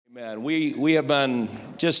And we have been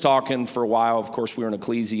just talking for a while. Of course, we were in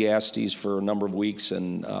Ecclesiastes for a number of weeks,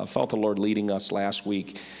 and felt the Lord leading us last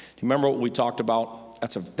week. Do you remember what we talked about?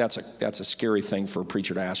 That's a scary thing for a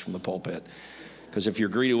preacher to ask from the pulpit, because if you're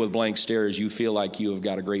greeted with blank stares, you feel like you have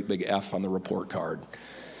got a great big F on the report card.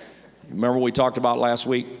 Remember what we talked about last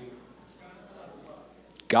week?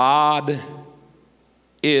 God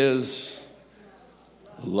is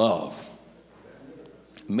love.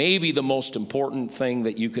 Maybe the most important thing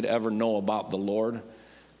that you could ever know about the Lord.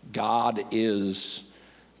 God is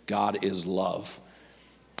love.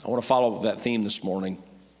 I want to follow up with that theme this morning.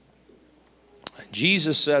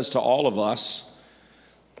 Jesus says to all of us,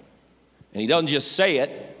 and he doesn't just say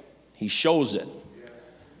it, he shows it.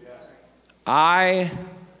 I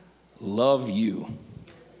love you.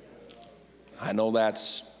 I know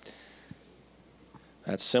that's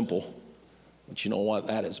simple, but you know what?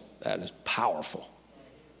 That is powerful.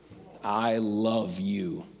 I love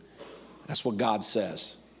you. That's what God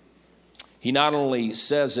says. He not only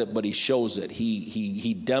says it, but he shows it.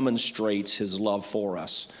 He demonstrates his love for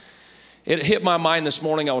us. It hit my mind this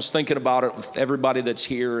morning. I was thinking about it with everybody that's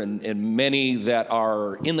here and many that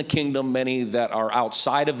are in the kingdom, many that are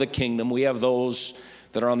outside of the kingdom. We have those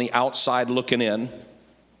that are on the outside looking in,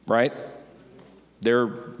 right?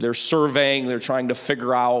 They're surveying, they're trying to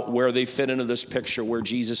figure out where they fit into this picture, where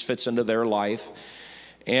Jesus fits into their life.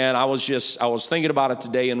 And I was thinking about it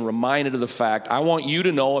today and reminded of the fact, I want you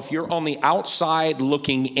to know, if you're on the outside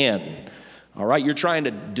looking in, all right, you're trying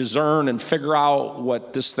to discern and figure out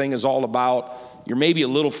what this thing is all about, you're maybe a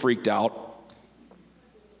little freaked out.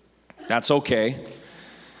 That's okay.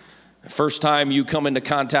 The first time you come into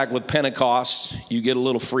contact with Pentecost, you get a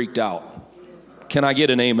little freaked out. Can I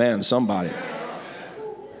get an amen, somebody?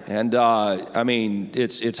 And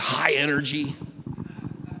it's high energy.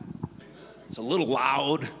 It's a little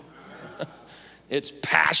loud. It's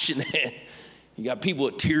passionate. You got people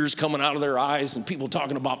with tears coming out of their eyes and people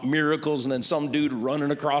talking about miracles, and then some dude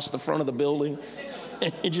running across the front of the building.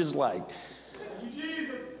 You're just like,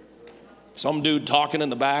 some dude talking in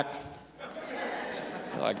the back.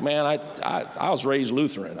 You're like, man, I was raised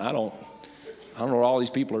Lutheran. I don't know what all these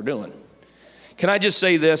people are doing. Can I just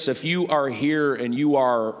say this? If you are here and you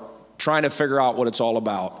are trying to figure out what it's all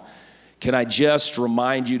about, can I just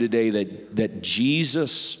remind you today that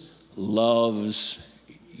Jesus loves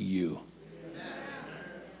you.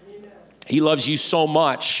 He loves you so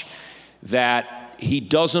much that he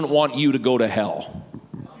doesn't want you to go to hell.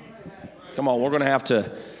 Come on, you're going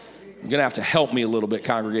to have to help me a little bit,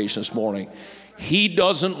 congregation, this morning. He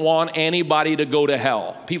doesn't want anybody to go to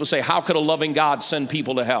hell. People say, how could a loving God send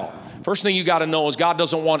people to hell? First thing you got to know is God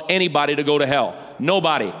doesn't want anybody to go to hell.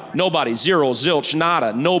 Nobody, zero, zilch,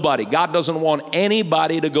 nada, nobody. God doesn't want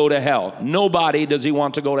anybody to go to hell. Nobody does he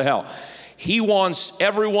want to go to hell. He wants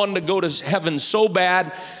everyone to go to heaven so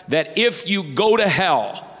bad that if you go to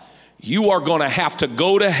hell, you are going to have to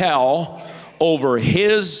go to hell over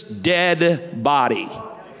his dead body.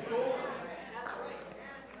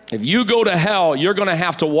 If you go to hell, you're going to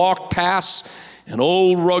have to walk past an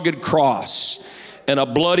old rugged cross and a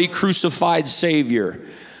bloody crucified Savior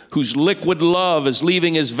whose liquid love is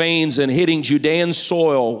leaving his veins and hitting Judean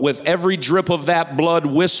soil, with every drip of that blood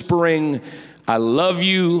whispering, I love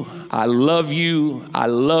you, I love you, I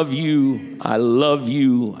love you, I love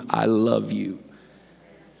you, I love you.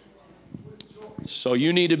 So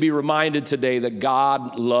you need to be reminded today that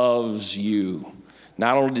God loves you.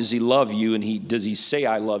 Not only does he love you and does he say,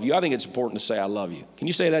 I love you. I think it's important to say, I love you. Can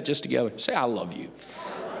you say that just together? Say, I love you.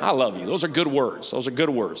 I love you. Those are good words. Those are good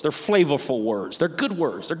words. They're flavorful words. They're good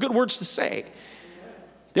words. They're good words to say.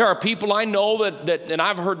 There are people I know that, and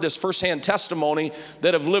I've heard this firsthand testimony,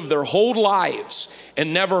 that have lived their whole lives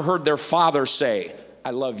and never heard their father say, I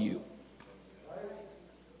love you.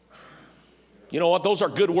 You know what? Those are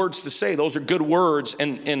good words to say. Those are good words,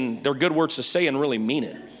 and they're good words to say and really mean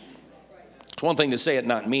it. It's one thing to say it,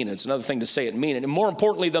 not mean it. It's another thing to say it and mean it. And more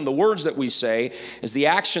importantly than the words that we say is the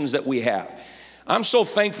actions that we have. I'm so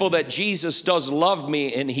thankful that Jesus does love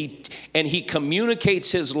me, and he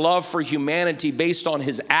communicates his love for humanity based on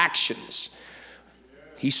his actions.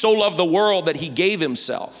 He so loved the world that he gave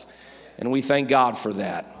himself, and we thank God for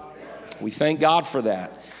that. We thank God for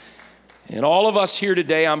that. And all of us here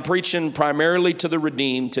today, I'm preaching primarily to the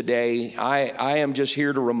redeemed today. I am just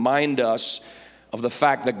here to remind us of the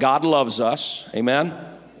fact that God loves us. Amen?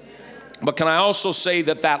 But can I also say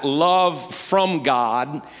that love from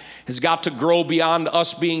God has got to grow beyond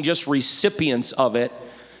us being just recipients of it.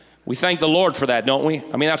 We thank the Lord for that, don't we?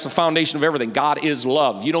 I mean, that's the foundation of everything. God is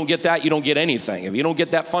love. You don't get that, you don't get anything. If you don't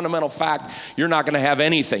get that fundamental fact, you're not going to have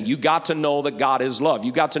anything. You got to know that God is love.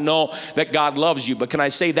 You got to know that God loves you. But can I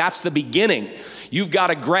say that's the beginning? You've got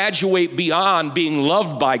to graduate beyond being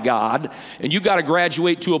loved by God, and you've got to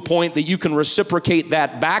graduate to a point that you can reciprocate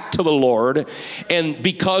that back to the Lord. And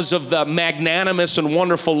because of the magnanimous and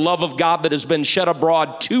wonderful love of God that has been shed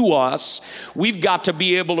abroad to us, we've got to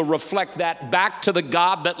be able to reflect that back to the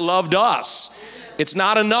God that loved us. It's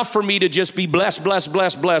not enough for me to just be blessed, blessed,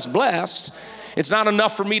 blessed, blessed, blessed. It's not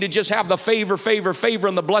enough for me to just have the favor,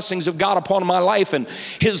 and the blessings of God upon my life and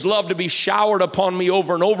his love to be showered upon me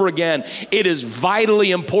over and over again. It is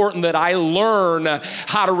vitally important that I learn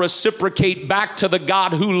how to reciprocate back to the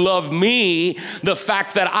God who loved me the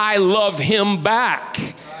fact that I love him back.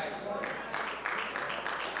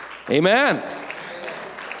 Amen.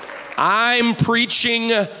 I'm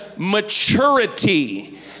preaching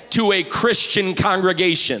maturity to a Christian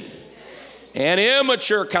congregation. An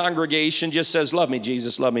immature congregation just says, love me,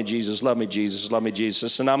 Jesus, love me, Jesus, love me, Jesus, love me,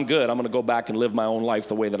 Jesus, and I'm good. I'm going to go back and live my own life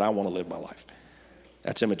the way that I want to live my life.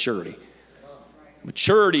 That's immaturity.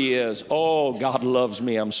 Maturity is, oh, God loves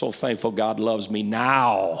me. I'm so thankful God loves me.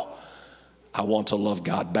 Now I want to love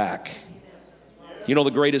God back. You know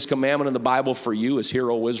the greatest commandment in the Bible for you is,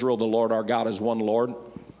 hear, O Israel, the Lord our God is one Lord.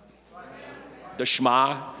 The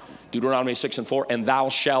Shema, Deuteronomy 6:4, and thou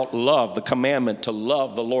shalt love, the commandment to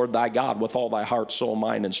love the Lord thy God with all thy heart, soul,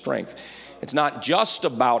 mind, and strength. It's not just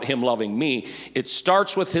about him loving me. It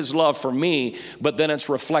starts with his love for me, but then it's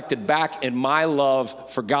reflected back in my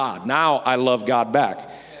love for God. Now I love God back.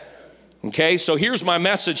 Okay, so here's my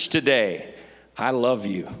message today. I love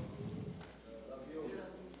you.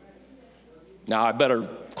 Now I better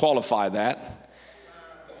qualify that.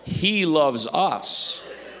 He loves us.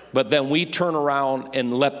 But then we turn around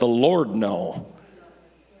and let the Lord know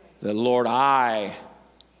that, Lord, I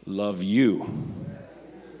love you.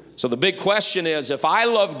 So the big question is, if I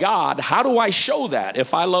love God, how do I show that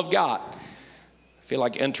if I love God? I feel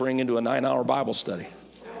like entering into a 9-hour Bible study.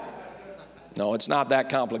 No, it's not that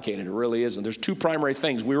complicated. It really isn't. There's two primary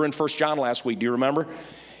things. We were in 1 John last week. Do you remember?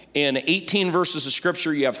 In 18 verses of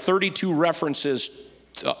Scripture, you have 32 references.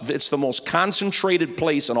 It's the most concentrated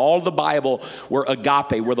place in all the Bible where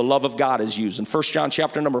agape, where the love of God is used. In 1 John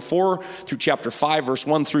chapter number 4 through chapter 5, verse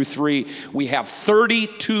 1 through 3, we have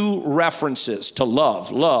 32 references to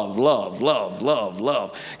love, love, love, love, love,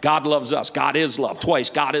 love. God loves us. God is love. Twice,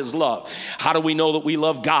 God is love. How do we know that we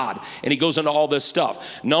love God? And he goes into all this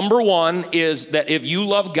stuff. Number one is that if you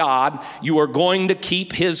love God, you are going to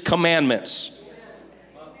keep his commandments.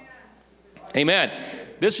 Amen.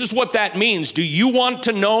 This is what that means. Do you want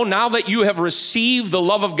to know, now that you have received the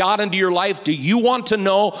love of God into your life, do you want to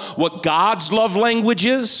know what God's love language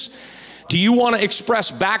is? Do you want to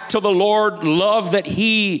express back to the Lord love that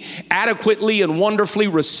he adequately and wonderfully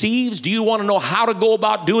receives? Do you want to know how to go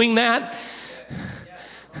about doing that?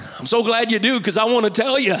 I'm so glad you do, because I want to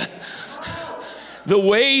tell you. The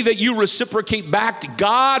way that you reciprocate back to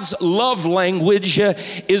God's love language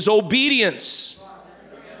is obedience.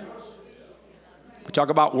 We talk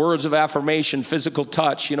about words of affirmation, physical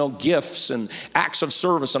touch, gifts and acts of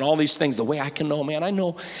service and all these things. The way I can know, man, I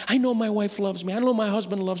know my wife loves me. I know my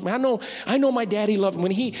husband loves me. I know my daddy loves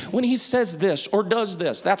me. When he says this or does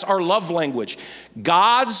this, that's our love language.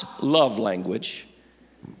 God's love language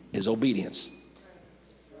is obedience.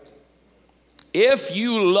 If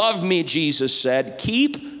you love me, Jesus said,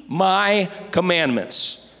 keep my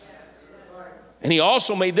commandments. And he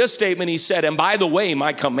also made this statement. He said, and by the way,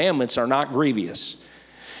 my commandments are not grievous.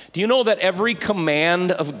 Do you know that every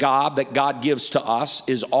command of God that God gives to us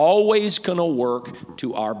is always going to work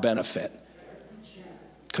to our benefit?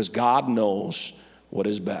 Because God knows what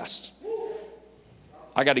is best.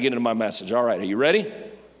 I got to get into my message. All right, are you ready?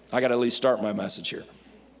 I got to at least start my message here.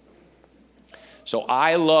 So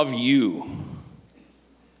I love you.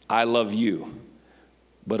 I love you.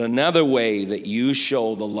 But another way that you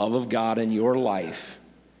show the love of God in your life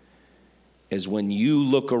is when you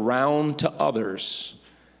look around to others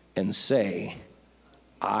and say,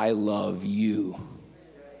 I love you,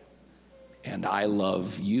 and I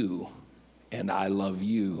love you, and I love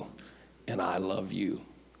you, and I love you.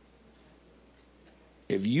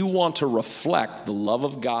 If you want to reflect the love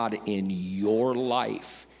of God in your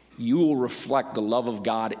life, you will reflect the love of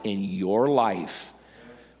God in your life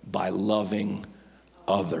by loving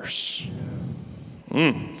others.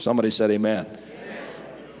 Somebody said amen.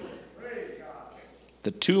 The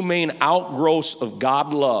two main outgrowths of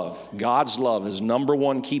God's love is number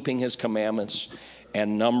one, keeping his commandments,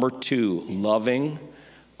 and number two, loving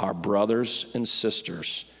our brothers and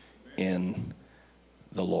sisters in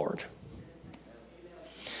the Lord.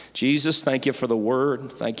 Jesus, thank you for the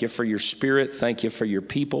word. Thank you for your spirit. Thank you for your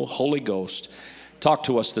people. Holy Ghost, talk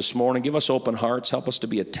to us this morning. Give us open hearts. Help us to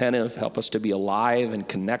be attentive. Help us to be alive and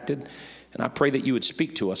connected. And I pray that you would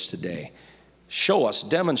speak to us today. Show us,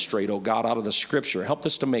 demonstrate, oh God, out of the scripture. Help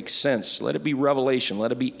this to make sense. Let it be revelation.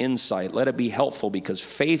 Let it be insight. Let it be helpful, because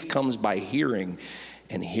faith comes by hearing,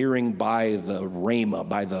 and hearing by the rhema,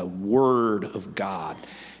 by the word of God.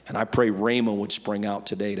 And I pray rhema would spring out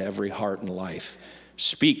today to every heart and life.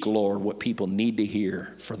 Speak, Lord, what people need to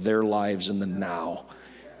hear for their lives in the now.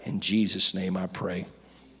 In Jesus' name I pray.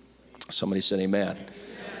 Somebody said amen.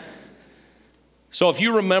 So if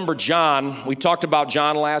you remember John, we talked about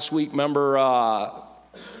John last week. Remember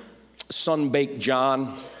sun-baked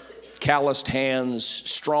John, calloused hands,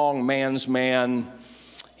 strong man's man.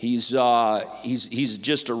 He's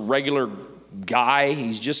just a regular guy.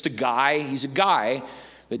 He's just a guy. He's a guy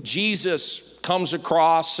that Jesus comes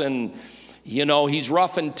across, and you know, he's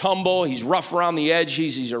rough and tumble. He's rough around the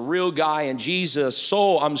edges. He's a real guy. And Jesus,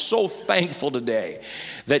 I'm so thankful today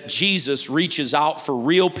that Jesus reaches out for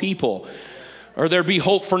real people, or there be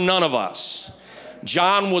hope for none of us.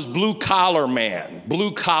 John was blue-collar man,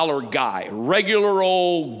 blue-collar guy, regular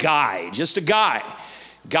old guy, just a guy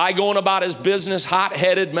going about his business,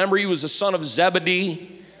 hot-headed. Remember, he was the son of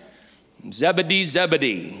Zebedee.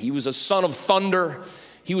 He was a son of thunder.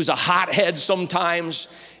 He was a hothead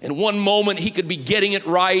sometimes. And one moment he could be getting it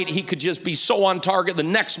right. He could just be so on target. The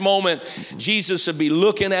next moment, Jesus would be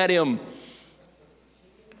looking at him.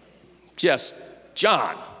 Just,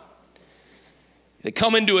 John. They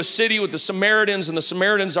come into a city with the Samaritans, and the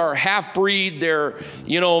Samaritans are half-breed. They're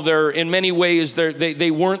in many ways,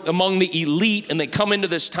 they weren't among the elite, and they come into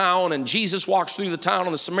this town, and Jesus walks through the town,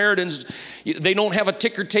 and the Samaritans, they don't have a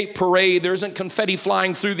ticker tape parade. There isn't confetti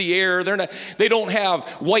flying through the air. They don't have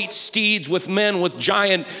white steeds with men with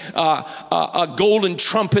giant golden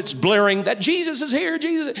trumpets blaring that Jesus is here,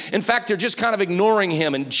 Jesus. In fact, they're just kind of ignoring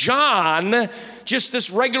him, and John, just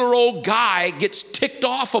this regular old guy, gets ticked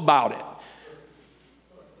off about it.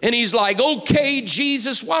 And he's like, okay,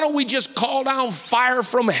 Jesus, why don't we just call down fire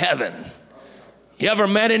from heaven? You ever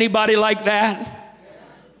met anybody like that?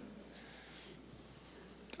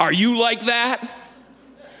 Are you like that?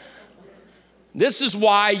 This is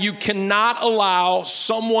why you cannot allow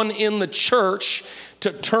someone in the church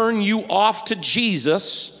to turn you off to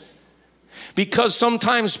Jesus, because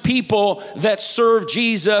sometimes people that serve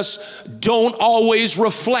Jesus don't always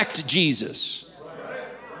reflect Jesus.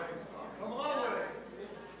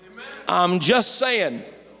 I'm just saying.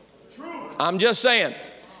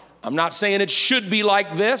 I'm not saying it should be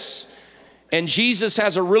like this. And Jesus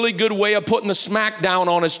has a really good way of putting the smack down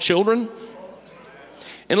on his children.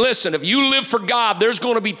 And listen, if you live for God, there's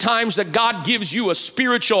going to be times that God gives you a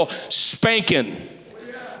spiritual spanking.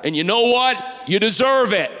 And you know what? You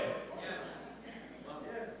deserve it.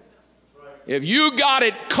 If you got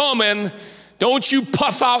it coming, don't you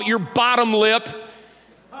puff out your bottom lip.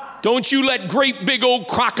 Don't you let great big old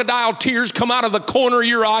crocodile tears come out of the corner of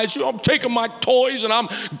your eyes. I'm taking my toys and I'm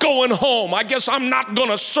going home. I guess I'm not going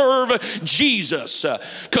to serve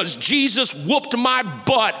Jesus because Jesus whooped my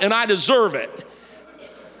butt and I deserve it.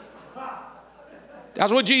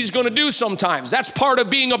 That's what Jesus is going to do sometimes. That's part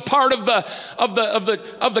of being a part of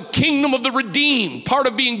the kingdom of the redeemed, part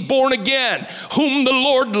of being born again. Whom the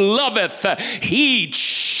Lord loveth, he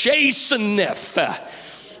chasteneth.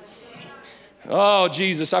 Oh,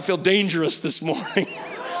 Jesus, I feel dangerous this morning.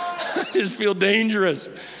 I just feel dangerous.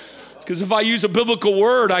 Because if I use a biblical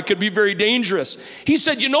word, I could be very dangerous. He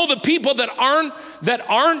said, you know, the people that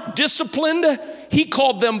aren't disciplined, he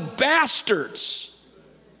called them bastards.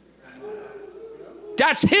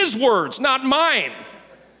 That's his words, not mine.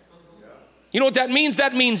 You know what that means?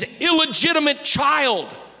 That means illegitimate child.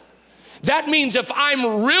 That means if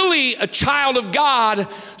I'm really a child of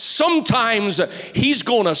God, sometimes he's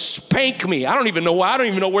going to spank me. I don't even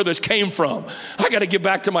know where this came from. I got to get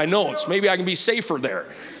back to my notes. Maybe I can be safer there.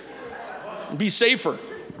 Be safer.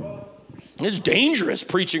 It's dangerous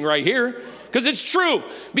preaching right here because it's true.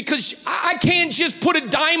 Because I can't just put a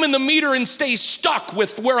dime in the meter and stay stuck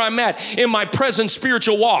with where I'm at in my present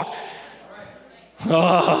spiritual walk.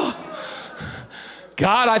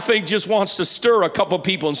 God, I think, just wants to stir a couple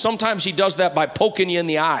people, and sometimes he does that by poking you in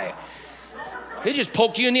the eye. He just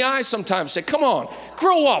poke you in the eye sometimes. Say, come on,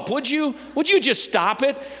 grow up. Would you just stop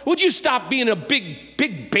it? Would you stop being a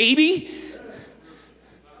big baby?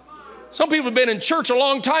 Some people have been in church a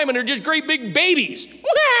long time, and they're just great big babies.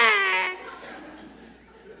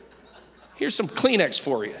 Here's some Kleenex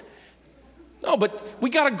for you. No, but we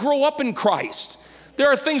got to grow up in Christ. There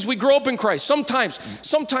are things we grow up in Christ. Sometimes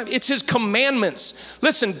it's his commandments.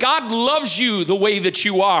 Listen, God loves you the way that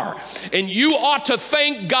you are. And you ought to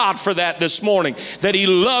thank God for that this morning, that he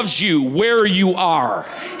loves you where you are.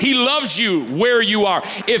 He loves you where you are.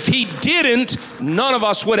 If he didn't, none of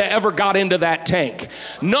us would have ever got into that tank.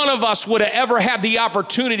 None of us would have ever had the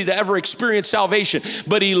opportunity to ever experience salvation.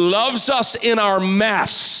 But he loves us in our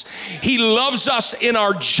mess. He loves us in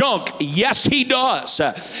our junk. Yes, he does.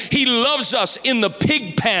 He loves us in the pig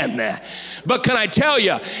pen. But can I tell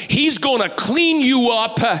you, he's going to clean you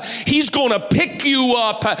up. He's going to pick you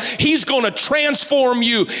up. He's going to transform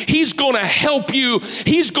you. He's going to help you.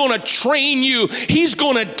 He's going to train you. He's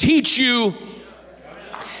going to teach you.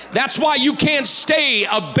 That's why you can't stay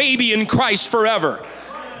a baby in Christ forever.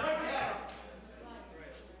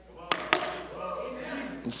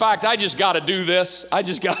 In fact, I just got to do this. I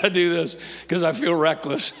just got to do this because I feel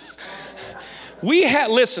reckless.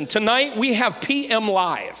 Listen, tonight we have PM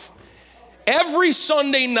Live. Every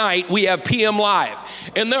Sunday night we have PM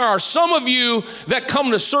Live. And there are some of you that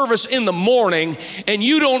come to service in the morning and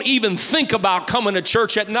you don't even think about coming to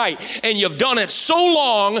church at night. And you've done it so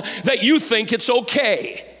long that you think it's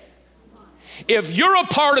okay. If you're a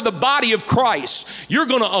part of the body of Christ, you're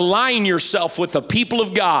going to align yourself with the people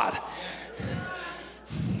of God.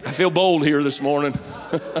 I feel bold here this morning.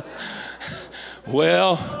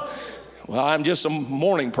 Well, I'm just a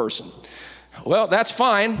morning person. Well, that's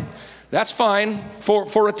fine. That's fine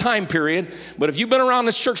for a time period. But if you've been around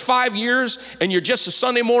this church 5 years and you're just a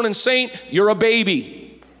Sunday morning saint, you're a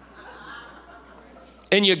baby.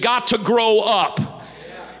 And you got to grow up.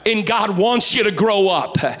 And God wants you to grow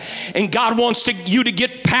up. And God wants you to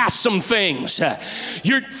get past some things.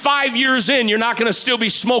 You're 5 years in, you're not going to still be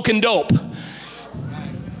smoking dope.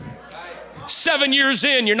 7 years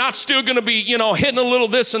in, you're not still going to be, hitting a little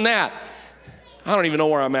this and that. I don't even know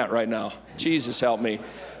where I'm at right now. Jesus help me.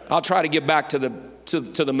 I'll try to get back to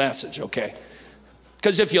the message, okay?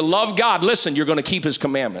 Because if you love God, listen, you're going to keep his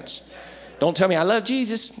commandments. Don't tell me, I love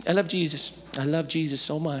Jesus. I love Jesus. I love Jesus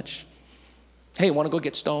so much. Hey, want to go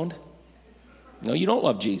get stoned? No, you don't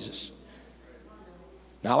love Jesus.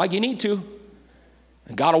 Not like you need to.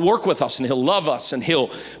 And God will work with us, and he'll love us, and he'll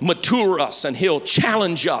mature us, and he'll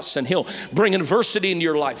challenge us, and he'll bring adversity into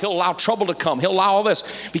your life. He'll allow trouble to come. He'll allow all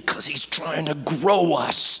this because he's trying to grow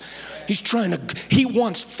us. He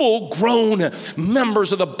wants full-grown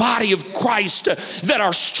members of the body of Christ that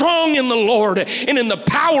are strong in the Lord and in the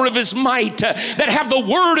power of his might, that have the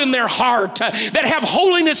word in their heart, that have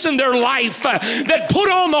holiness in their life, that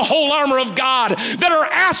put on the whole armor of God, that are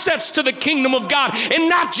assets to the kingdom of God and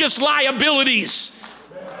not just liabilities.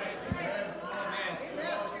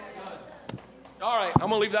 All right, I'm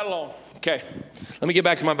going to leave that alone. Okay, let me get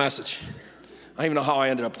back to my message. I don't even know how I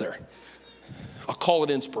ended up there. I'll call it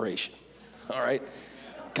inspiration. All right.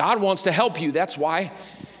 God wants to help you. That's why.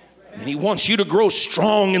 And he wants you to grow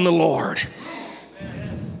strong in the Lord.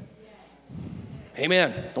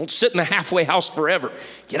 Amen. Don't sit in the halfway house forever.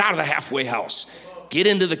 Get out of the halfway house. Get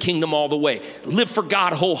into the kingdom all the way. Live for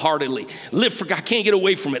God wholeheartedly. Live for God. Can't get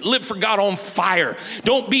away from it. Live for God on fire.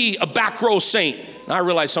 Don't be a back row saint. Now, I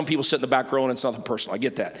realize some people sit in the back row and it's nothing personal. I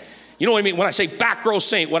get that. You know what I mean? When I say back row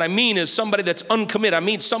saint, what I mean is somebody that's uncommitted. I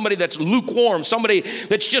mean somebody that's lukewarm, somebody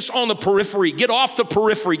that's just on the periphery. Get off the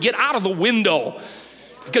periphery. Get out of the window.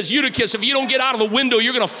 Because Eutychus, if you don't get out of the window,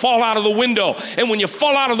 you're going to fall out of the window. And when you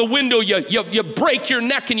fall out of the window, you break your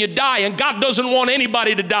neck and you die. And God doesn't want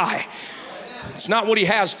anybody to die. It's not what he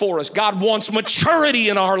has for us. God wants maturity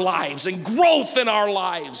in our lives and growth in our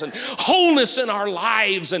lives and wholeness in our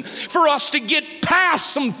lives and for us to get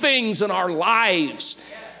past some things in our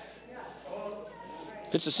lives.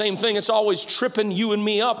 If it's the same thing, it's always tripping you and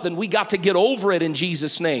me up, then we got to get over it in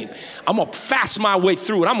Jesus' name. I'm going to fast my way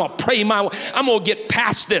through it. I'm going to pray my way. I'm going to get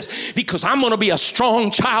past this because I'm going to be a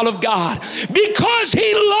strong child of God. Because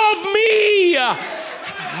he loved me,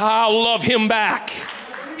 I'll love him back.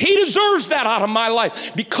 He deserves that out of my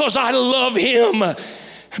life because I love him.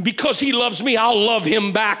 Because he loves me, I'll love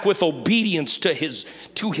him back with obedience to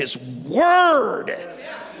his word.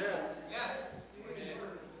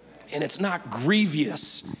 And it's not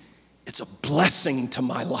grievous. It's a blessing to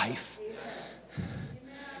my life.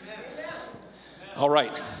 All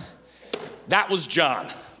right. That was John.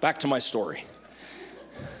 Back to my story.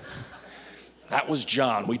 That was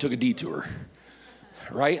John. We took a detour.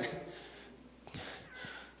 Right?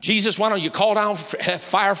 Jesus, why don't you call down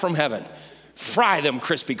fire from heaven? Fry them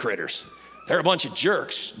crispy critters. They're a bunch of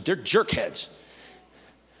jerks. They're jerk heads.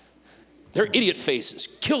 They're idiot faces.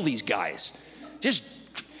 Kill these guys.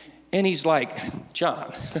 And he's like,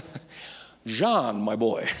 John, my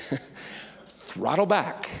boy, throttle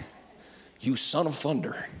back. you son of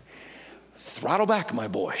thunder. Throttle back, my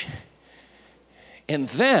boy. And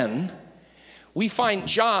then we find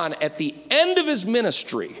John at the end of his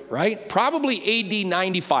ministry, right? Probably AD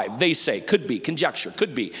 95, they say, could be, conjecture,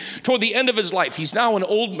 could be. Toward the end of his life, he's now an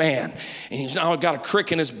old man, and he's now got a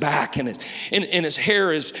crick in his back, and his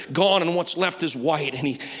hair is gone, and what's left is white,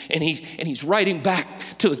 and he's writing back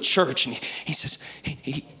to the church, and he says,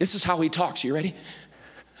 this is how he talks. You ready?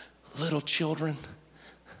 Little children,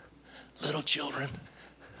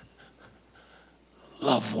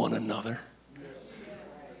 love one another.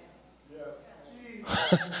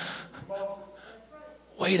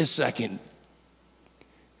 Wait a second.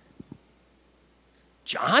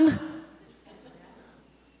 John?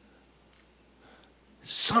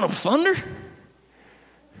 Son of thunder?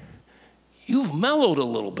 You've mellowed a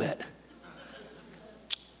little bit.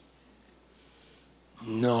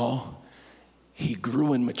 No, he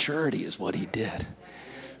grew in maturity is what he did.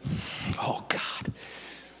 Oh, God.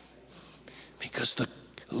 Because the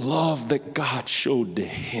love that God showed to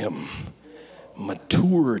him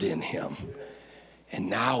matured in him. And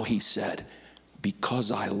now he said, because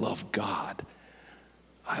I love God,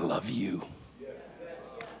 I love you.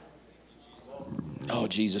 Oh,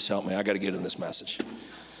 Jesus, help me. I got to get in this message.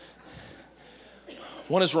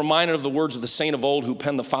 One is reminded of the words of the saint of old who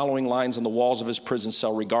penned the following lines on the walls of his prison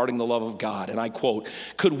cell regarding the love of God. And I quote,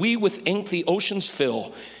 could we with ink the oceans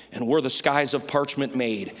fill, and were the skies of parchment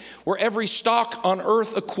made, were every stalk on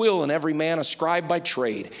earth a quill, and every man a scribe by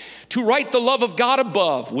trade, to write the love of God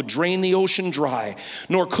above would drain the ocean dry,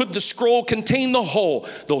 nor could the scroll contain the whole,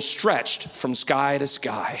 though stretched from sky to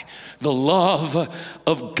sky. The love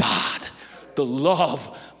of God, the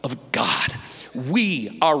love of God.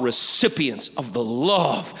 We are recipients of the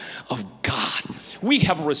love of God. We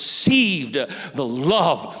have received the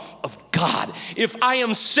love of God. If I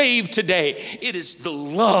am saved today, it is the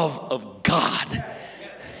love of God.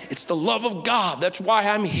 It's the love of God. That's why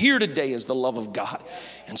I'm here today, is the love of God.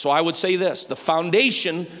 And so I would say this, the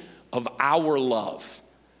foundation of our love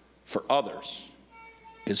for others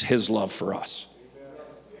is his love for us.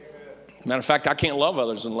 Matter of fact, I can't love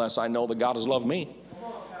others unless I know that God has loved me.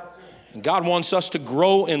 And God wants us to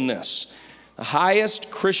grow in this. The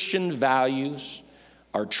highest Christian values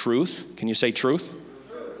are truth. Can you say truth?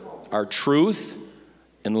 Are truth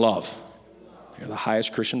and love. They're the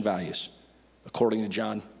highest Christian values, according to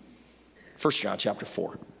John, 1 John chapter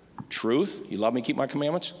 4. Truth, you love me, keep my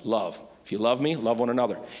commandments. Love. If you love me, love one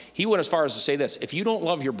another. He went as far as to say this, if you don't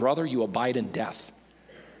love your brother, you abide in death.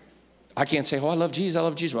 I can't say, oh, I love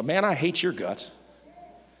Jesus, but man, I hate your guts.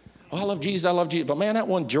 Oh, I love Jesus, but man, that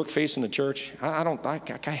one jerk face in the church, I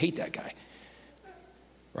hate that guy.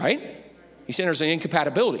 Right? He's saying there's an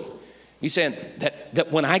incompatibility. He's saying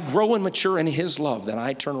that when I grow and mature in his love, then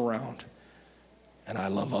I turn around and I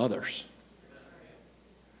love others.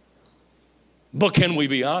 But can we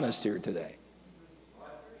be honest here today?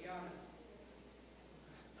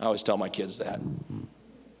 I always tell my kids that.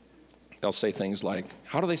 They'll say things like,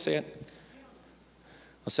 how do they say it?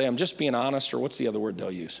 I'll say, I'm just being honest, or what's the other word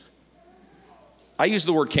they'll use? I use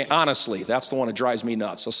the word honestly. That's the one that drives me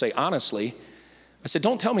nuts. They'll say honestly. I said,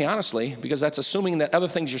 don't tell me honestly, because that's assuming that other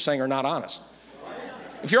things you're saying are not honest.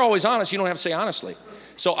 If you're always honest, you don't have to say honestly.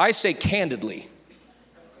 So I say candidly.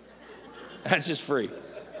 That's just free.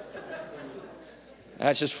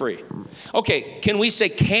 That's just free. Okay, can we say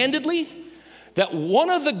candidly that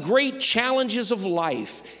one of the great challenges of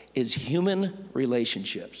life is human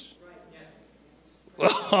relationships?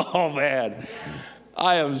 Oh, man.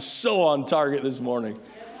 I am so on target this morning.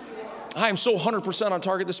 I am so 100% on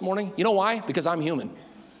target this morning. You know why? Because I'm human.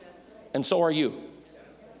 And so are you.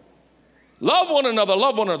 Love one another,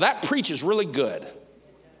 love one another. That preaches really good.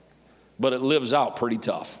 But it lives out pretty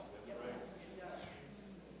tough.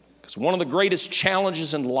 Because one of the greatest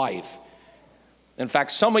challenges in life, in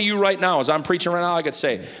fact, some of you right now, as I'm preaching right now, I could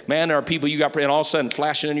say, man, there are people you got, and all of a sudden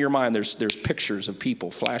flashing into your mind, there's pictures of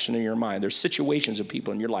people flashing in your mind. There's situations of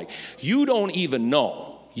people in your life. You don't even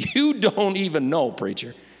know. You don't even know,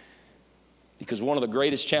 preacher. Because one of the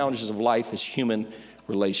greatest challenges of life is human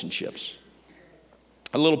relationships.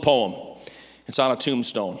 A little poem. It's on a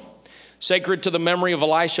tombstone. Sacred to the memory of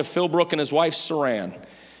Elisha Philbrook and his wife Saran.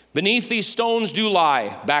 Beneath these stones do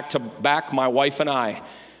lie, back to back, my wife and I.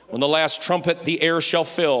 When the last trumpet the air shall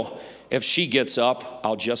fill, if she gets up,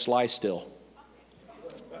 I'll just lie still.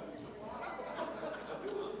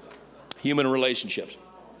 Human relationships.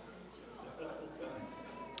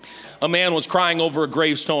 A man was crying over a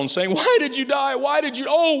gravestone saying, why did you die? Why did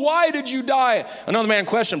you die? Another man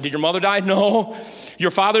questioned him, did your mother die? No. Your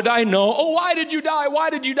father died? No. Oh, why did you die? Why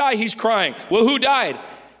did you die? He's crying. Well, who died?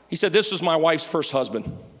 He said, this was my wife's first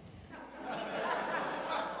husband.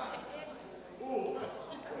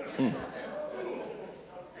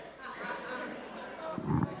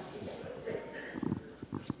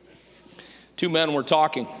 Two men were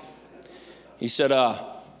talking. He said,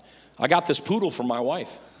 I got this poodle for my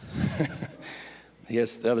wife.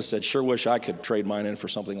 Yes, the other said, sure wish I could trade mine in for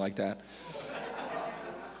something like that.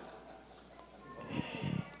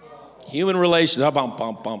 Human relations,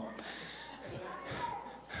 bump.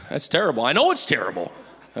 That's terrible. I know it's terrible.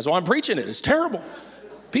 That's why I'm preaching it. It's terrible.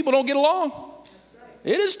 People don't get along.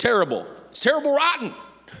 It is terrible. It's terrible rotten.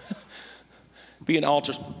 Be an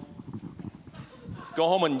altar. Go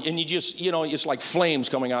home and you just, it's like flames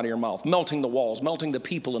coming out of your mouth, melting the walls, melting the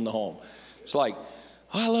people in the home. It's like,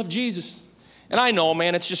 oh, I love Jesus. And I know,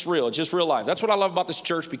 man, it's just real. It's just real life. That's what I love about this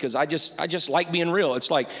church, because I just like being real. It's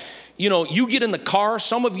like, you get in the car,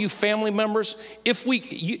 some of you family members,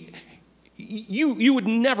 you would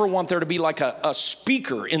never want there to be like a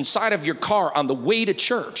speaker inside of your car on the way to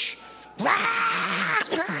church.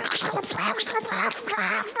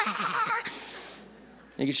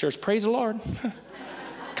 You get church, praise the Lord.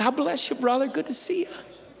 God bless you, brother. Good to see you.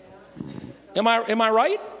 Am I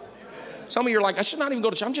right? Some of you are like, I should not even go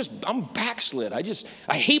to church. I'm backslid.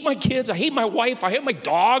 I hate my kids. I hate my wife. I hate my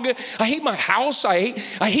dog. I hate my house. I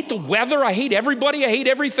hate the weather. I hate everybody. I hate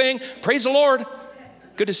everything. Praise the Lord.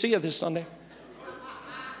 Good to see you this Sunday.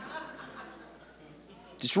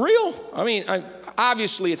 It's real. I mean,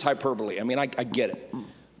 obviously it's hyperbole. I mean, I get it.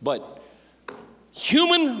 But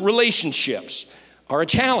human relationships are a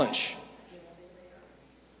challenge.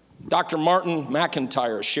 Dr. Martin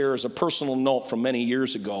McIntyre shares a personal note from many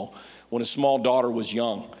years ago when his small daughter was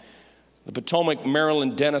young. The Potomac,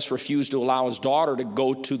 Maryland dentist refused to allow his daughter to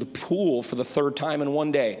go to the pool for the third time in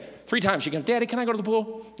one day. 3 times she goes, Daddy, can I go to the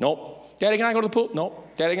pool? Nope. Daddy, can I go to the pool?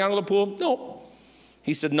 Nope. Daddy, can I go to the pool? Nope.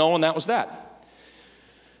 He said no, and that was that.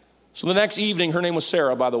 So the next evening, her name was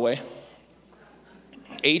Sarah, by the way,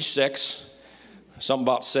 age 6, something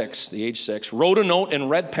about 6, the age 6, wrote a note in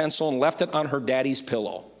red pencil and left it on her daddy's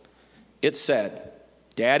pillow. It said,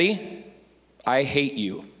 Daddy, I hate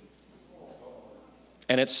you.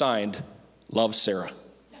 And it's signed, Love, Sarah.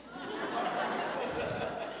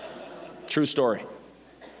 True story.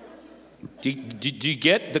 Do you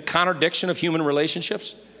get the contradiction of human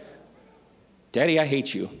relationships? Daddy, I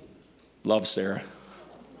hate you. Love, Sarah.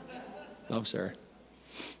 Love, Sarah.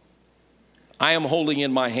 I am holding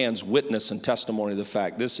in my hands witness and testimony to the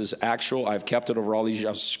fact this is actual. I've kept it over all these years. I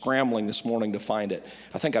was scrambling this morning to find it.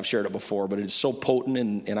 I think I've shared it before, but it's so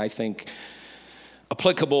potent and I think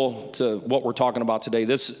applicable to what we're talking about today.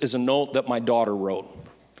 This is a note that my daughter wrote.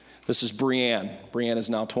 This is Brianne. Brianne is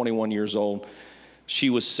now 21 years old.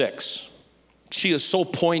 She was 6. She is so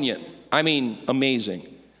poignant. I mean,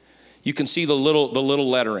 amazing. You can see the little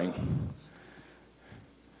lettering.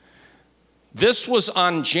 This was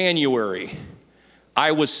on January.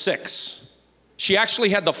 I was 6. She actually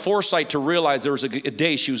had the foresight to realize there was a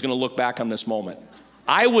day she was going to look back on this moment.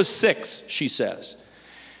 I was 6, she says.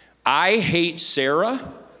 I hate Sarah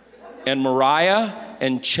and Mariah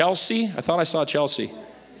and Chelsea. I thought I saw Chelsea.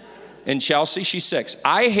 And Chelsea, she's 6.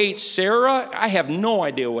 I hate Sarah. I have no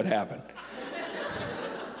idea what happened.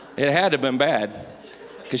 It had to have been bad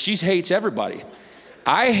because she hates everybody.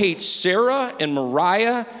 I hate Sarah and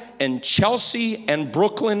Mariah and Chelsea and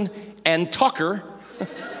Brooklyn and Tucker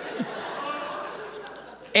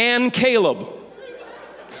and Caleb,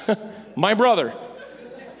 my brother.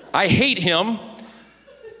 I hate him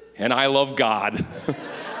and I love God.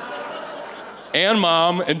 And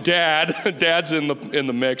mom and dad. Dad's in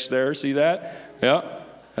the mix there. See that? Yeah.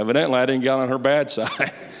 Evidently I didn't get on her bad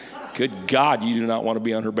side. Good God, you do not want to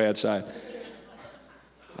be on her bad side.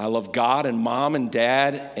 I love God and mom and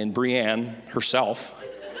dad and Brianne herself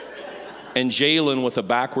and Jalen with a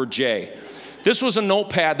backward J. This was a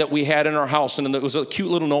notepad that we had in our house, and it was a cute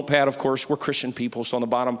little notepad, of course. We're Christian people, so on the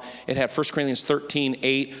bottom it had 1 Corinthians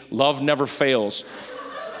 13:8, love never fails.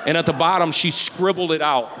 And at the bottom she scribbled it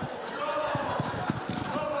out.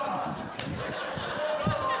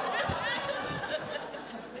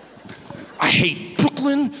 I hate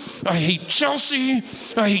Brooklyn, I hate Chelsea,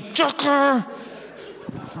 I hate Tucker.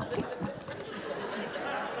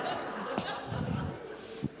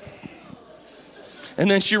 And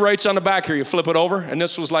then she writes on the back here, you flip it over, and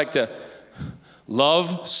this was like the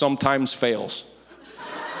love sometimes fails.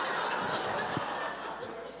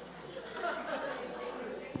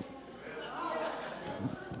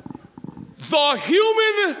 The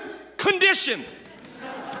human condition.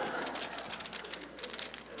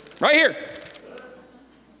 Right here.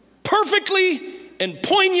 Perfectly and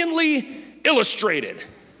poignantly illustrated.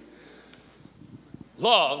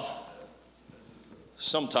 Love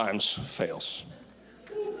sometimes fails.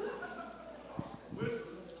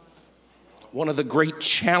 one of the great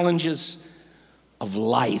challenges of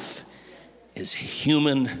life is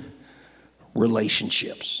human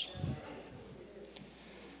relationships.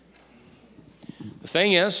 The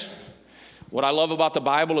thing is, what I love about the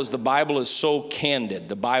Bible is so candid.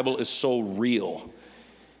 The Bible is so real.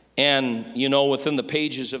 And, you know, within the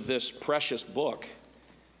pages of this precious book,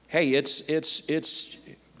 hey, it's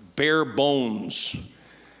bare bones,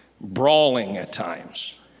 brawling at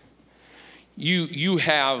times. You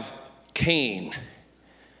have Cain,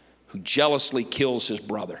 who jealously kills his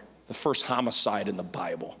brother, the first homicide in the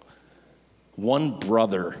Bible. One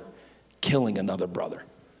brother killing another brother.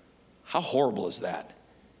 How horrible is that?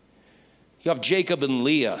 You have Jacob and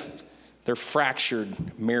Leah, their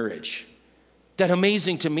fractured marriage. That,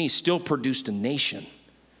 amazing to me, still produced a nation.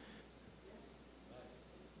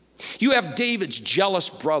 You have David's jealous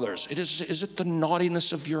brothers. Is it the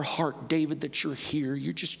naughtiness of your heart, David, that you're here?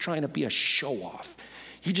 You're just trying to be a show-off.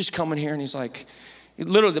 You just come in here and he's like,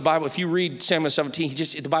 literally the Bible, if you read Samuel 17,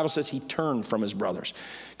 the Bible says he turned from his brothers.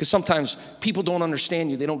 Because sometimes people don't understand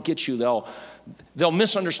you. They don't get you. They'll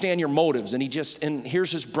misunderstand your motives. And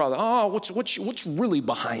here's his brother. Oh, what's really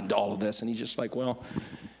behind all of this? And he's just like, well,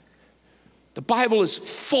 the Bible is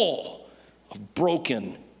full of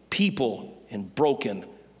broken people and broken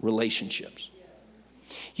relationships.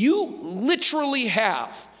 You literally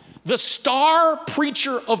have the star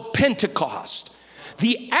preacher of Pentecost,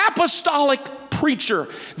 the apostolic preacher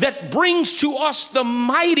that brings to us the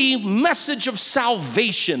mighty message of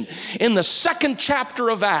salvation in the 2nd chapter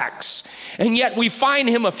of Acts. And yet we find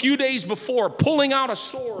him a few days before pulling out a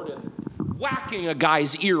sword and whacking a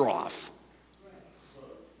guy's ear off.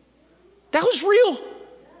 That was real.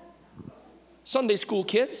 Sunday school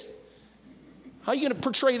kids, how are you going to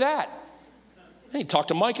portray that? Hey, talk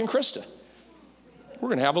to Mike and Krista. We're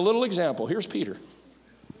going to have a little example. Here's Peter.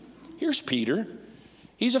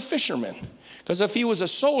 He's a fisherman. Because if he was a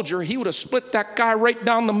soldier, he would have split that guy right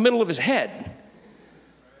down the middle of his head.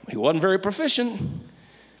 He wasn't very proficient,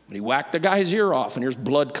 but he whacked the guy's ear off, and there's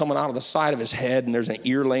blood coming out of the side of his head, and there's an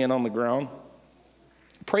ear laying on the ground.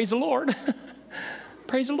 Praise the Lord.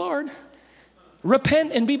 Praise the Lord.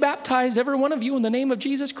 Repent and be baptized, every one of you, in the name of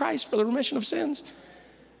Jesus Christ for the remission of sins.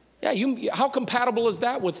 Yeah, how compatible is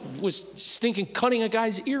that with stinking cutting a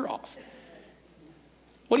guy's ear off?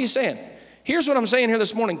 What are you saying? Here's what I'm saying here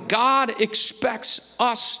this morning. God expects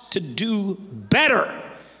us to do better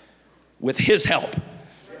with his help.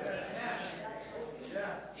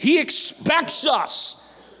 He expects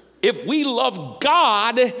us, if we love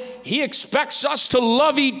God, he expects us to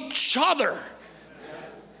love each other.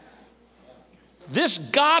 This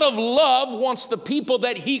God of love wants the people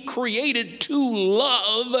that he created to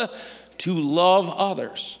love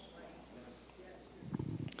others.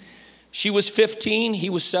 She was 15, he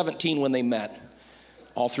was 17 when they met.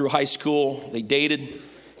 All through high school, they dated.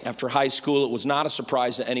 After high school, it was not a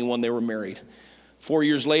surprise to anyone they were married. 4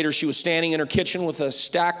 years later, she was standing in her kitchen with a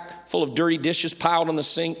stack full of dirty dishes piled on the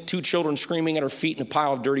sink, 2 children screaming at her feet, and a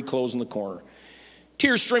pile of dirty clothes in the corner.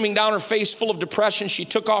 Tears streaming down her face, full of depression, she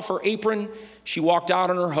took off her apron. She walked out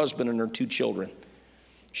on her husband and her 2 children.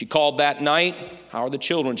 She called that night. How are the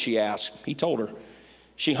children, she asked. He told her.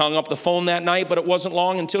 She hung up the phone that night, but it wasn't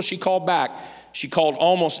long until she called back. She called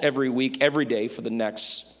almost every week, every day for the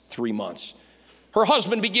next 3 months. Her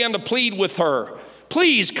husband began to plead with her.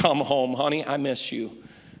 Please come home, honey. I miss you.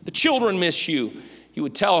 The children miss you. He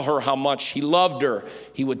would tell her how much he loved her.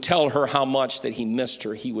 He would tell her how much that he missed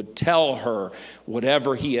her. He would tell her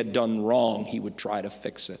whatever he had done wrong, he would try to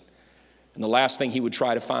fix it. And the last thing he would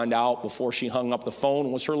try to find out before she hung up the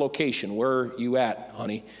phone was her location. Where are you at,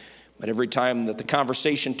 honey? But every time that the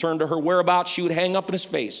conversation turned to her whereabouts, she would hang up in his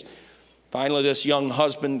face. Finally, this young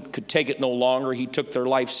husband could take it no longer. He took their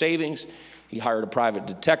life savings. He hired a private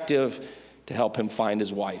detective to help him find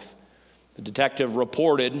his wife. The detective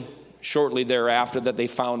reported shortly thereafter that they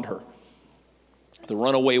found her. The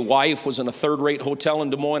runaway wife was in a third-rate hotel in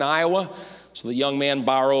Des Moines, Iowa. So the young man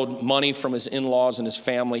borrowed money from his in-laws and his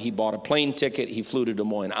family. He bought a plane ticket. He flew to Des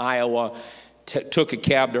Moines, Iowa, took a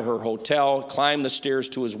cab to her hotel, climbed the stairs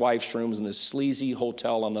to his wife's rooms in this sleazy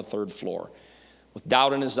hotel on the 3rd floor. With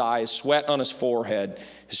doubt in his eyes, sweat on his forehead,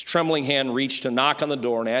 his trembling hand reached to knock on the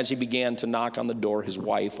door, and as he began to knock on the door, his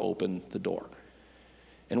wife opened the door.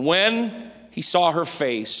 And when he saw her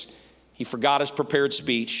face, he forgot his prepared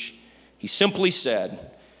speech. He simply said,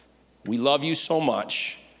 "We love you so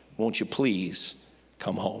much. Won't you please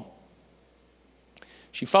come home?"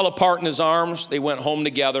 She fell apart in his arms. They went home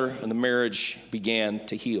together, and the marriage began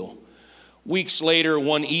to heal. Weeks later,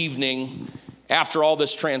 one evening, After all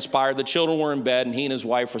this transpired, the children were in bed, and he and his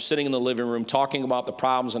wife were sitting in the living room talking about the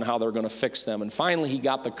problems and how they're going to fix them. And finally, he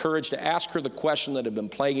got the courage to ask her the question that had been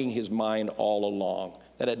plaguing his mind all along,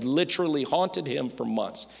 that had literally haunted him for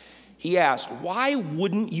months. He asked, "Why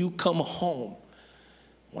wouldn't you come home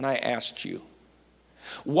when I asked you?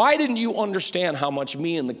 Why didn't you understand how much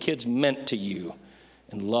me and the kids meant to you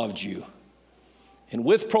and loved you?" And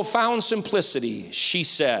with profound simplicity, she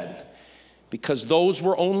said, "Because those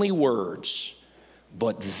were only words,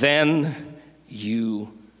 but then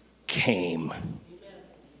you came."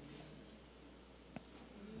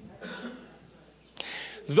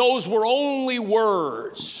 Those were only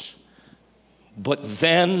words, but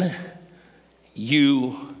then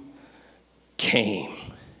you came.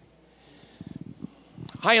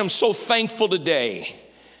 I am so thankful today.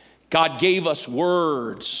 God gave us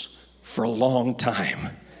words for a long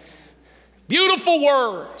time. Beautiful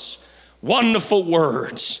words, wonderful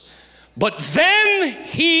words. But then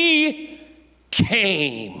he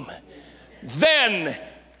came. Then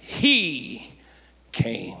he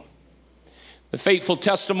came. The faithful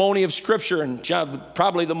testimony of Scripture, and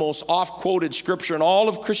probably the most oft-quoted Scripture in all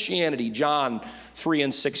of Christianity, John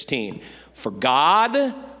 3:16. For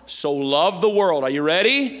God so loved the world, are you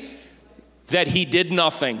ready? That he did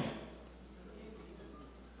nothing.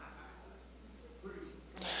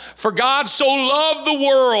 For God so loved the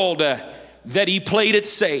world that he played it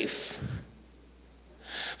safe.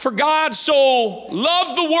 For God so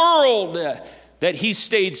loved the world that he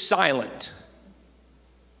stayed silent.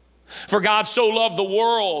 For God so loved the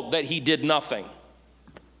world that he did nothing.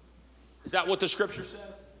 Is that what the Scripture says?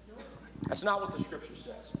 That's not what the Scripture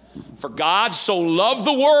says. For God so loved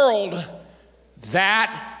the world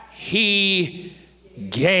that he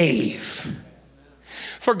gave.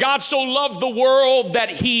 For God so loved the world that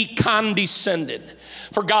he condescended.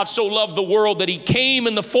 For God so loved the world that he came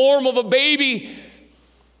in the form of a baby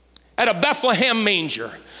at a Bethlehem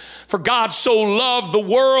manger. For God so loved the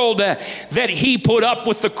world that he put up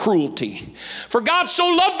with the cruelty. For God so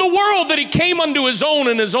loved the world that he came unto his own,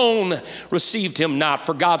 and his own received him not.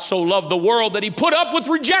 For God so loved the world that he put up with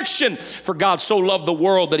rejection. For God so loved the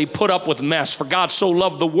world that he put up with mess. For God so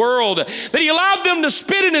loved the world that he allowed them to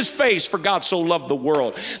spit in his face. For God so loved the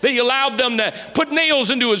world that he allowed them to put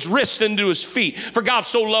nails into his wrists and into his feet. For God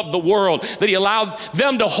so loved the world that he allowed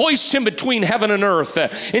them to hoist him between heaven and earth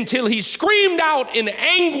until he screamed out in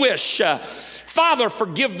anguish, Father,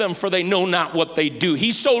 forgive them, for they know not what they do.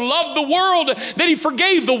 He so loved the world that he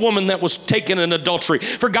forgave the woman that was taken in adultery.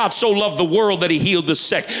 For God so loved the world that he healed the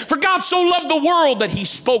sick. For God so loved the world that he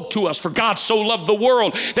spoke to us. For God so loved the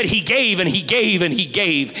world that he gave and he gave and he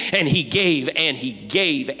gave and he gave and he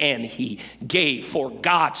gave and he gave. For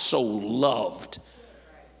God so loved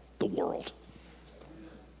the world.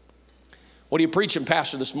 What are you preaching,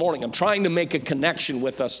 Pastor, this morning? I'm trying to make a connection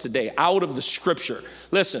with us today out of the Scripture.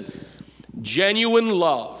 Listen, genuine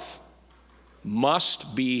love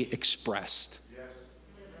must be expressed.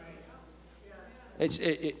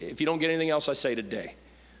 If you don't get anything else I say today,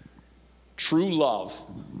 true love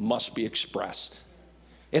must be expressed.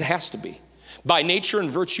 It has to be. By nature and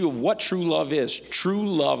virtue of what true love is, true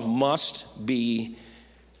love must be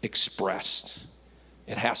expressed.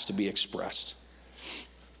 It has to be expressed.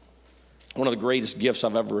 One of the greatest gifts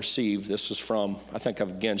I've ever received, this is from, I think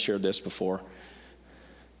I've again shared this before.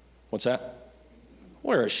 What's that?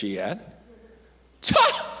 Where is she at?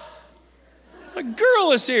 A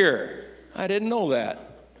girl is here. I didn't know that.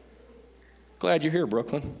 Glad you're here,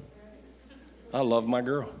 Brooklyn. I love my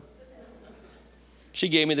girl. She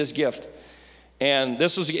gave me this gift. And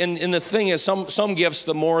this was, and the thing is, some gifts,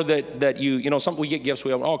 the more that some we get gifts,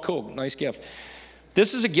 we have, oh, cool, nice gift.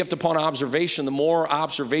 This is a gift upon observation. The more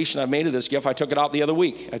observation I've made of this gift, I took it out the other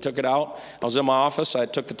week. I took it out. I was in my office. I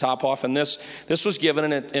took the top off, and this was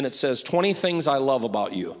given, and it says, 20 things I love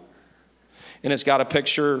about you. And it's got a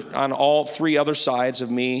picture on all three other sides of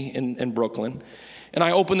me in Brooklyn. And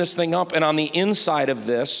I open this thing up, and on the inside of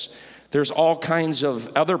this, there's all kinds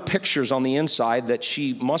of other pictures on the inside that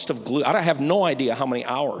she must have glued. I have no idea how many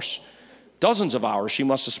hours, dozens of hours she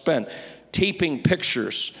must have spent taping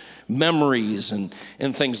pictures, memories, and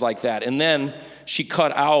things like that. And then she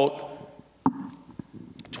cut out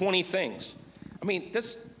 20 things. I mean,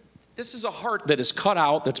 this is a heart that is cut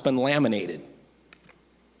out, that's been laminated.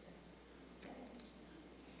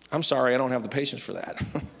 I'm sorry, I don't have the patience for that.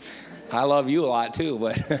 I love you a lot too,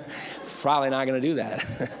 but probably not going to do that.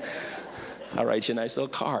 I'll write you a nice little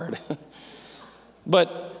card.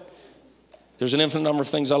 But there's an infinite number of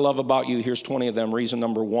things I love about you. Here's 20 of them. Reason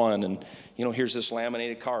number one. And, here's this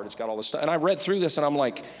laminated card. It's got all this stuff. And I read through this, and I'm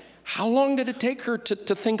like, how long did it take her to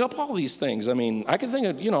think up all these things? I mean, I could think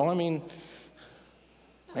of,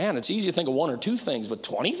 Man, it's easy to think of one or two things, but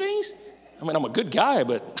 20 things? I mean, I'm a good guy,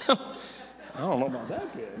 but I don't know about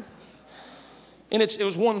that good. And it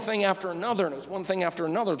was one thing after another, and it was one thing after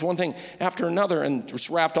another, it was one thing after another, and it's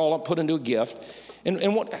wrapped all up, put into a gift.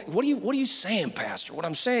 And what are you saying, Pastor? What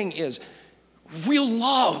I'm saying is, real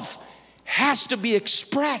love has to be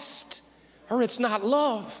expressed, or it's not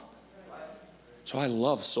love. So I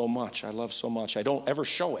love so much. I love so much. I don't ever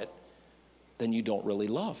show it, then you don't really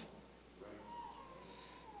love.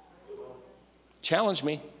 Challenge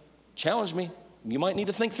me. Challenge me. You might need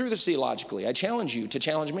to think through this theologically. I challenge you to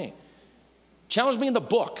challenge me. Challenge me in the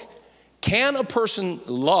book. Can a person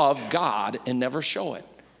love God and never show it?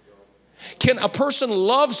 Can a person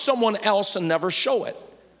love someone else and never show it?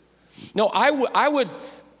 No, I would,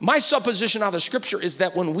 my supposition out of the scripture is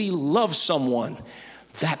that when we love someone,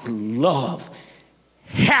 that love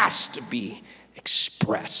has to be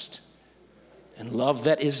expressed. And love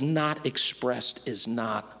that is not expressed is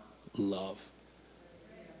not love.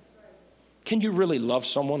 Can you really love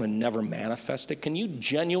someone and never manifest it? Can you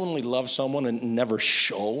genuinely love someone and never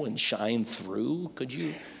show and shine through? Could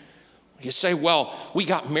you? You say, well, we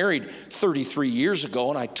got married 33 years ago,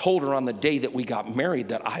 and I told her on the day that we got married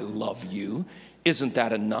that I love you. Isn't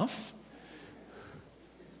that enough?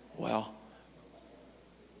 Well,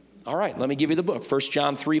 all right, let me give you the book. 1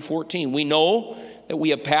 John 3:14. We know that we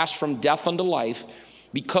have passed from death unto life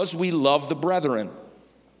because we love the brethren.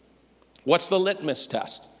 What's the litmus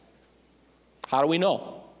test? How do we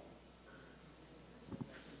know?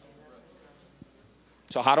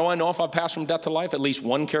 So how do I know if I've passed from death to life? At least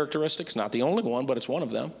one characteristic. It's not the only one, but it's one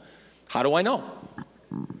of them. How do I know?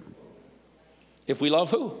 If we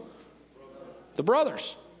love who? The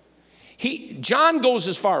brothers. John goes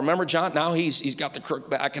as far. Remember John? Now he's got the crook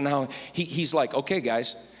back, and now he's like, okay,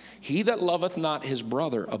 guys, he that loveth not his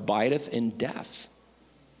brother abideth in death.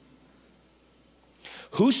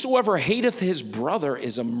 Whosoever hateth his brother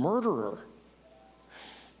is a murderer.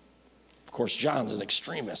 Of course, John's an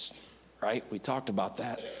extremist, right? We talked about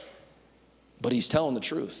that. But he's telling the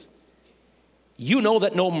truth. You know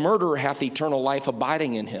that no murderer hath eternal life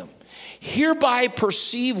abiding in him. Hereby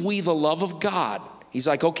perceive we the love of God. He's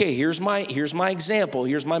like, okay, here's my example.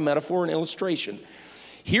 Here's my metaphor and illustration.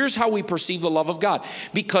 Here's how we perceive the love of God.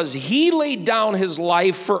 Because he laid down his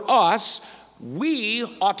life for us, we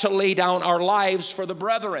ought to lay down our lives for the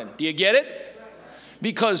brethren. Do you get it?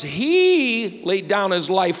 Because he laid down his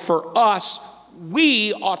life for us,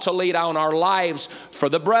 we ought to lay down our lives for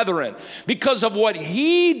the brethren. Because of what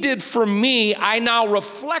he did for me, I now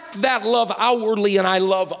reflect that love outwardly, and I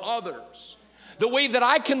love others. The way that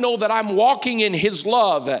I can know that I'm walking in his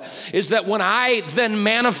love is that when I then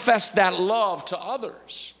manifest that love to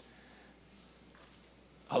others.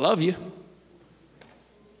 I love you.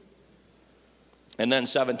 And then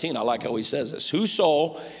 17, I like how he says this.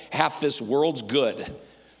 Whoso hath this world's good.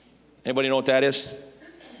 Anybody know what that is?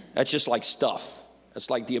 That's just like stuff. It's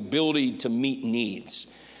like the ability to meet needs.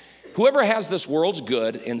 Whoever has this world's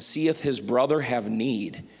good and seeth his brother have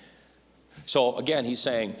need. So again, he's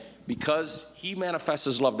saying, because he manifests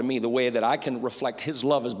his love to me, the way that I can reflect his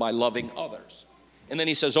love is by loving others. And then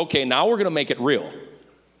he says, okay, now we're going to make it real.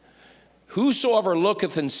 Whosoever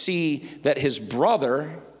looketh and see that his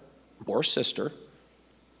brother or sister,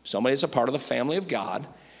 somebody that's a part of the family of God,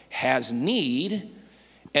 has need.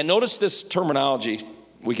 And notice this terminology.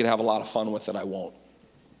 We could have a lot of fun with it. I won't.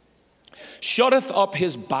 Shutteth up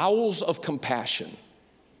his bowels of compassion.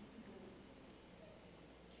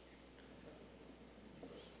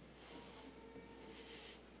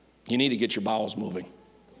 You need to get your bowels moving.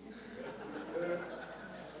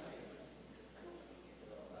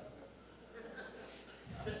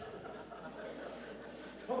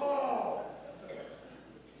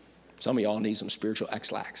 Some of y'all need some spiritual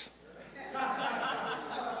X-lax.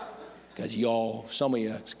 Because some of you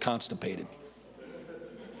is constipated.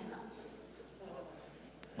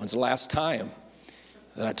 When's the last time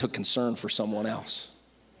that I took concern for someone else?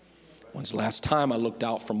 When's the last time I looked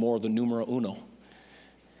out for more of the numero uno?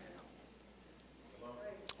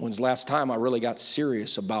 When's the last time I really got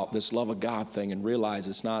serious about this love of God thing and realized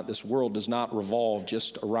this world does not revolve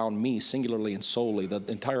just around me singularly and solely. The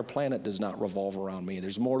entire planet does not revolve around me.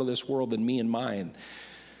 There's more to this world than me and mine.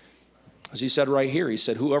 As he said right here, he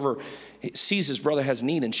said, whoever sees his brother has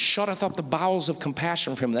need and shutteth up the bowels of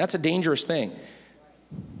compassion for him. That's a dangerous thing.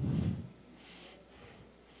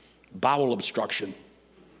 Bowel obstruction.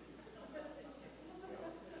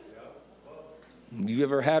 If you've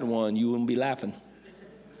ever had one, you wouldn't be laughing.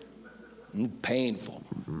 Painful.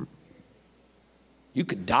 You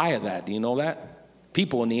could die of that. Do you know that?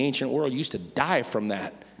 People in the ancient world used to die from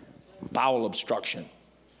that bowel obstruction.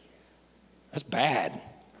 That's bad.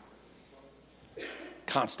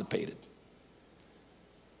 constipated.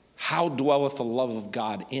 How dwelleth the love of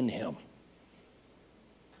God in him?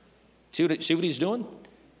 See what he's doing?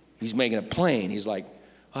 He's making it plain. He's like,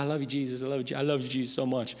 I love you, Jesus. I love you. I love you, Jesus, so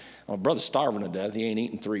much. My brother's starving to death. He ain't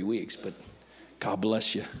eaten 3 weeks, but God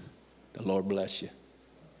bless you. The Lord bless you.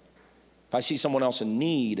 If I see someone else in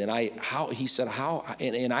need, and I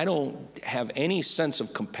don't have any sense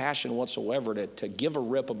of compassion whatsoever to give a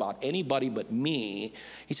rip about anybody but me,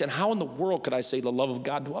 he said, how in the world could I say the love of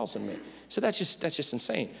God dwells in me? He said, that's just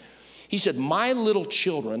insane. He said, my little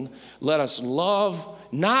children, let us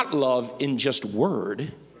not love in just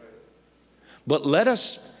word, but let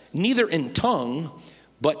us neither in tongue,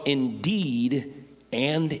 but in deed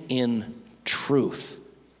and in truth.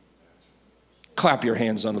 Clap your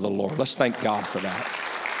hands unto the Lord. Let's thank God for that.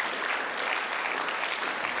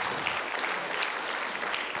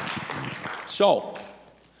 So,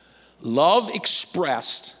 love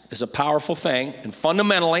expressed is a powerful thing, and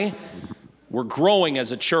fundamentally, we're growing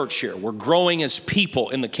as a church here. We're growing as people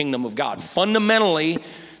in the kingdom of God. Fundamentally,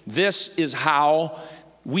 this is how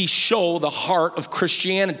we show the heart of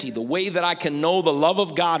Christianity. The way that I can know the love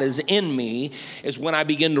of God is in me is when I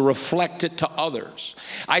begin to reflect it to others.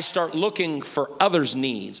 I start looking for others'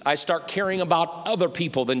 needs. I start caring about other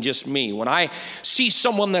people than just me. When I see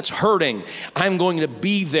someone that's hurting, I'm going to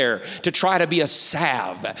be there to try to be a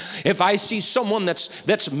salve. If I see someone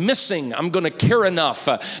that's missing, I'm going to care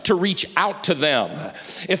enough to reach out to them.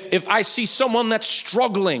 If I see someone that's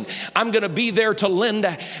struggling, I'm going to be there to lend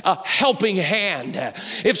a helping hand.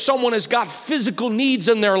 If someone has got physical needs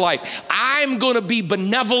in their life, I'm going to be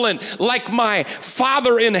benevolent like my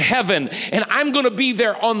Father in heaven, and I'm going to be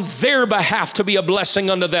there on their behalf to be a blessing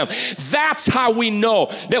unto them. That's how we know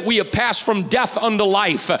that we have passed from death unto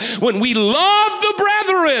life, when we love the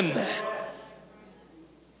brethren.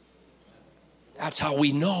 That's how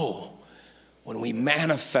we know, when we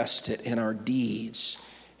manifest it in our deeds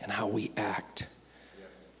and how we act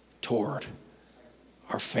toward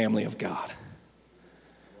our family of God.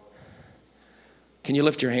 Can you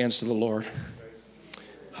lift your hands to the Lord?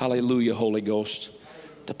 Hallelujah, Holy Ghost.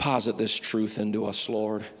 Deposit this truth into us,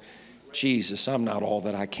 Lord. Jesus, I'm not all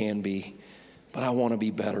that I can be, but I want to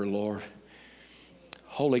be better, Lord.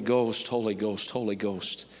 Holy Ghost, Holy Ghost, Holy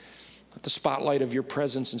Ghost. Let the spotlight of your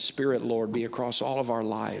presence and spirit, Lord, be across all of our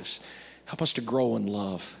lives. Help us to grow in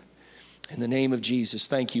love. In the name of Jesus,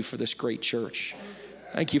 thank you for this great church.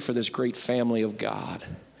 Thank you for this great family of God.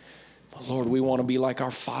 But Lord, we want to be like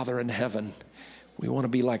our Father in heaven. We want to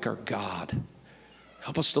be like our God.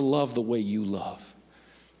 Help us to love the way you love.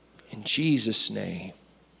 In Jesus' name,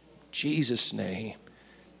 Jesus' name,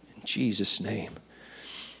 in Jesus' name.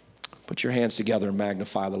 Put your hands together and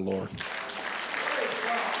magnify the Lord.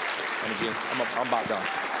 I'm about done.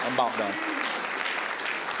 I'm about done.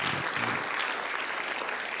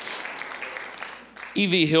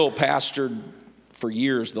 E.V. Hill pastored for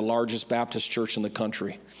years the largest Baptist church in the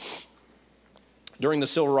country. During the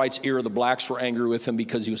civil rights era, the blacks were angry with him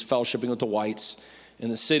because he was fellowshipping with the whites. In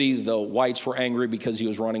the city, the whites were angry because he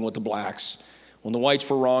was running with the blacks. When the whites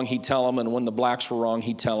were wrong, he'd tell them, and when the blacks were wrong,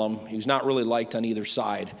 he'd tell them. He was not really liked on either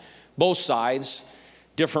side. Both sides,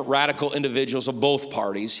 different radical individuals of both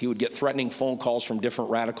parties. He would get threatening phone calls from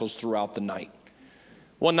different radicals throughout the night.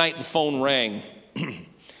 One night, the phone rang.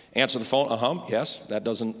 Answer the phone, yes, that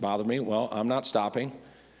doesn't bother me. Well, I'm not stopping.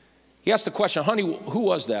 He asked the question, honey, who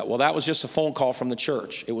was that? Well, that was just a phone call from the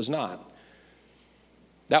church. It was not.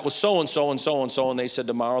 That was so-and-so and so-and-so, and they said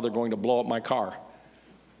tomorrow they're going to blow up my car.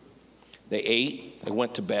 They ate, they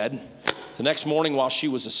went to bed. The next morning while she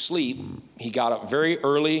was asleep, he got up very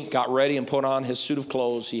early, got ready, and put on his suit of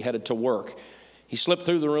clothes. He headed to work. He slipped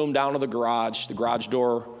through the room down to the garage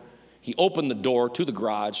door. He opened the door to the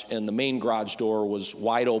garage, and the main garage door was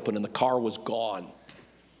wide open, and the car was gone.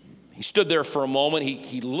 He stood there for a moment.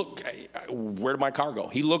 He looked, where did my car go?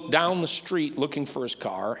 He looked down the street looking for his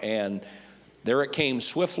car, and there it came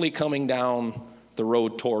swiftly coming down the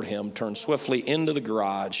road toward him, turned swiftly into the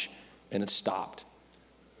garage, and it stopped.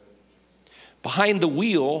 Behind the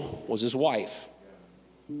wheel was his wife.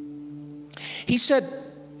 He said,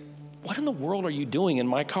 what in the world are you doing in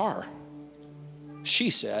my car? She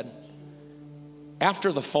said,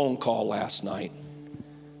 after the phone call last night,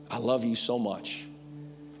 I love you so much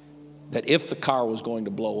that if the car was going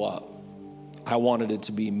to blow up, I wanted it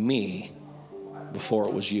to be me before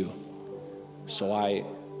it was you. So I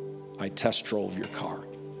test drove your car.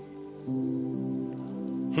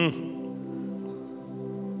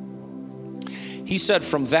 He said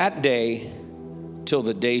from that day till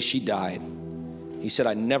the day she died, he said,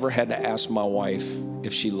 I never had to ask my wife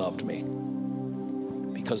if she loved me,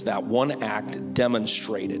 because that one act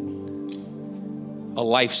demonstrated a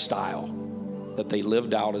lifestyle that they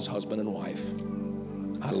lived out as husband and wife.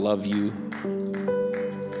 I love you.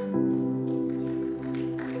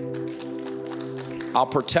 I'll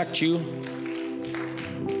protect you.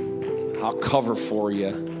 I'll cover for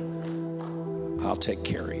you. I'll take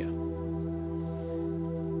care of you.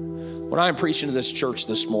 When I'm preaching to this church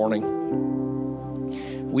this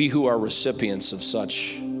morning, we who are recipients of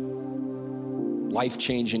such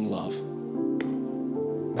life-changing love,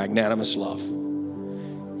 magnanimous love,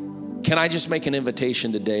 can I just make an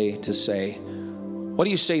invitation today to say, what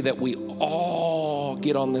do you say that we all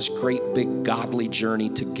get on this great big godly journey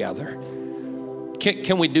together?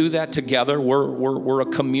 Can we do that together? We're a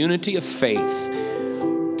community of faith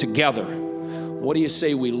together. What do you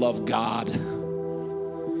say we love God?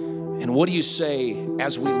 And what do you say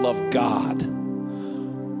as we love God?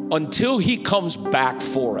 Until he comes back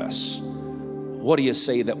for us, what do you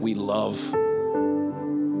say that we love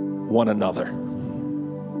one another?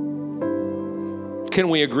 Can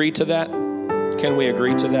we agree to that? Can we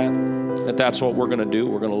agree to that? That that's what we're going to do?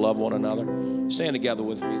 We're going to love one another? Stand together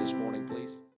with me this morning.